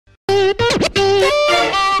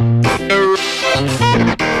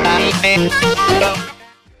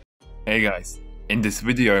Hey guys, in this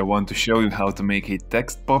video I want to show you how to make a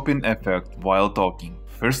text pop-in effect while talking.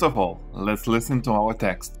 First of all, let's listen to our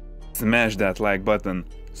text. Smash that like button,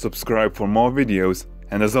 subscribe for more videos,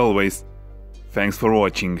 and as always, thanks for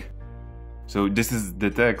watching. So this is the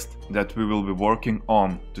text that we will be working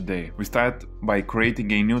on today. We start by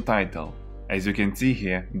creating a new title. As you can see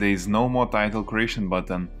here, there is no more title creation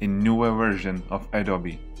button in newer version of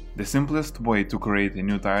Adobe. The simplest way to create a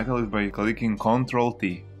new title is by clicking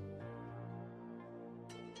Ctrl+T.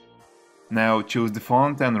 Now choose the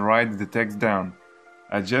font and write the text down.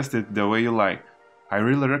 Adjust it the way you like. I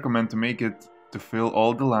really recommend to make it to fill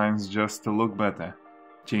all the lines just to look better.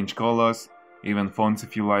 Change colors, even fonts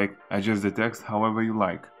if you like, adjust the text however you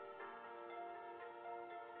like.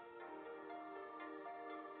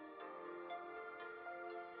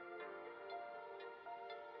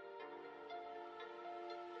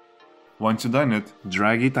 Once you've done it,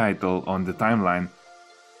 drag a title on the timeline.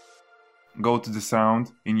 Go to the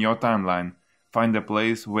sound in your timeline, find a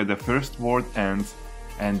place where the first word ends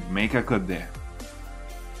and make a cut there.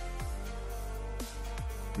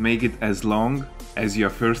 Make it as long as your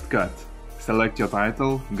first cut. Select your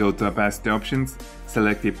title, go to opacity options,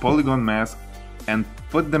 select a polygon mask and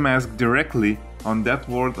put the mask directly on that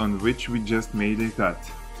word on which we just made a cut.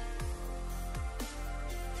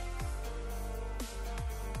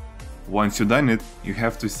 Once you've done it, you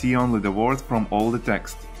have to see only the words from all the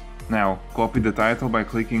text. Now, copy the title by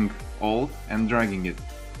clicking Alt and dragging it.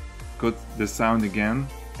 Cut the sound again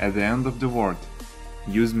at the end of the word.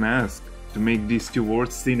 Use mask to make these two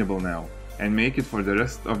words seenable now, and make it for the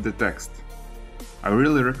rest of the text. I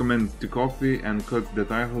really recommend to copy and cut the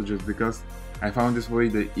title just because I found this way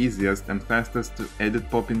the easiest and fastest to edit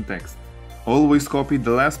pop-in text. Always copy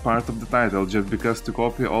the last part of the title just because to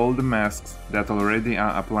copy all the masks that already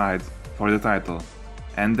are applied for the title.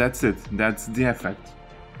 And that's it, that's the effect.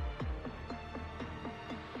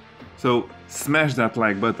 So smash that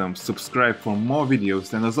like button, subscribe for more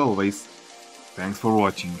videos, and as always, thanks for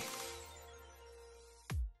watching.